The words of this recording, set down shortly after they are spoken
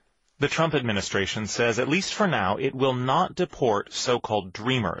The Trump administration says, at least for now, it will not deport so-called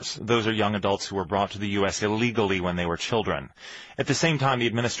dreamers. Those are young adults who were brought to the U.S. illegally when they were children. At the same time, the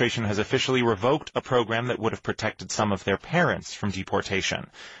administration has officially revoked a program that would have protected some of their parents from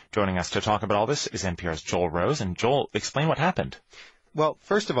deportation. Joining us to talk about all this is NPR's Joel Rose. And Joel, explain what happened. Well,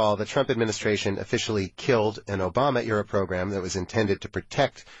 first of all, the Trump administration officially killed an Obama-era program that was intended to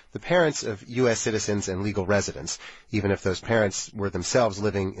protect the parents of U.S. citizens and legal residents, even if those parents were themselves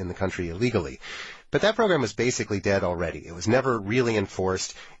living in the country illegally. But that program was basically dead already. It was never really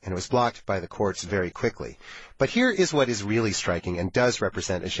enforced, and it was blocked by the courts very quickly. But here is what is really striking and does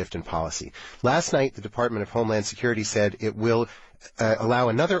represent a shift in policy. Last night, the Department of Homeland Security said it will allow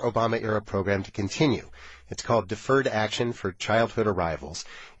another Obama-era program to continue. It's called Deferred Action for Childhood Arrivals,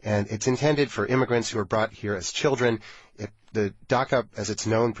 and it's intended for immigrants who are brought here as children. The DACA, as it's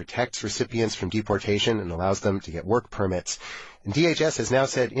known, protects recipients from deportation and allows them to get work permits. And DHS has now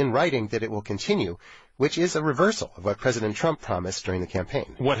said in writing that it will continue, which is a reversal of what President Trump promised during the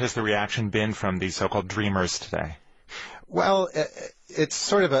campaign. What has the reaction been from these so-called dreamers today? Well, it's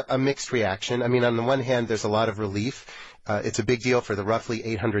sort of a mixed reaction. I mean, on the one hand, there's a lot of relief. It's a big deal for the roughly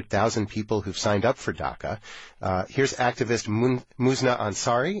 800,000 people who've signed up for DACA. Here's activist Muzna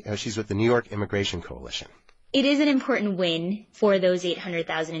Ansari. She's with the New York Immigration Coalition. It is an important win for those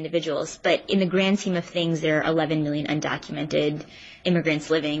 800,000 individuals, but in the grand scheme of things, there are 11 million undocumented immigrants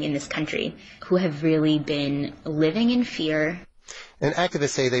living in this country who have really been living in fear. And activists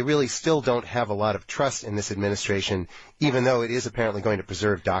say they really still don't have a lot of trust in this administration, even though it is apparently going to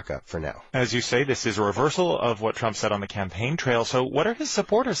preserve DACA for now. As you say, this is a reversal of what Trump said on the campaign trail. So what are his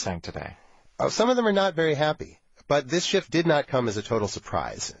supporters saying today? Some of them are not very happy. But this shift did not come as a total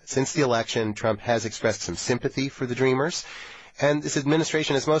surprise. Since the election, Trump has expressed some sympathy for the Dreamers, and this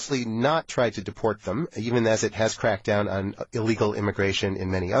administration has mostly not tried to deport them, even as it has cracked down on illegal immigration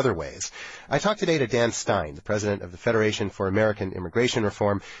in many other ways. I talked today to Dan Stein, the president of the Federation for American Immigration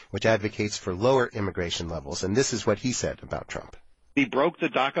Reform, which advocates for lower immigration levels, and this is what he said about Trump. He broke the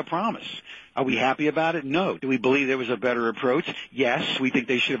DACA promise. Are we happy about it? No. Do we believe there was a better approach? Yes. We think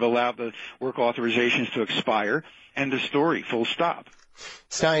they should have allowed the work authorizations to expire. End of story. Full stop.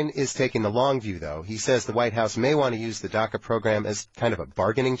 Stein is taking the long view, though. He says the White House may want to use the DACA program as kind of a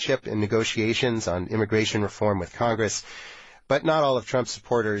bargaining chip in negotiations on immigration reform with Congress. But not all of Trump's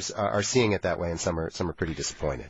supporters are seeing it that way, and some are pretty disappointed.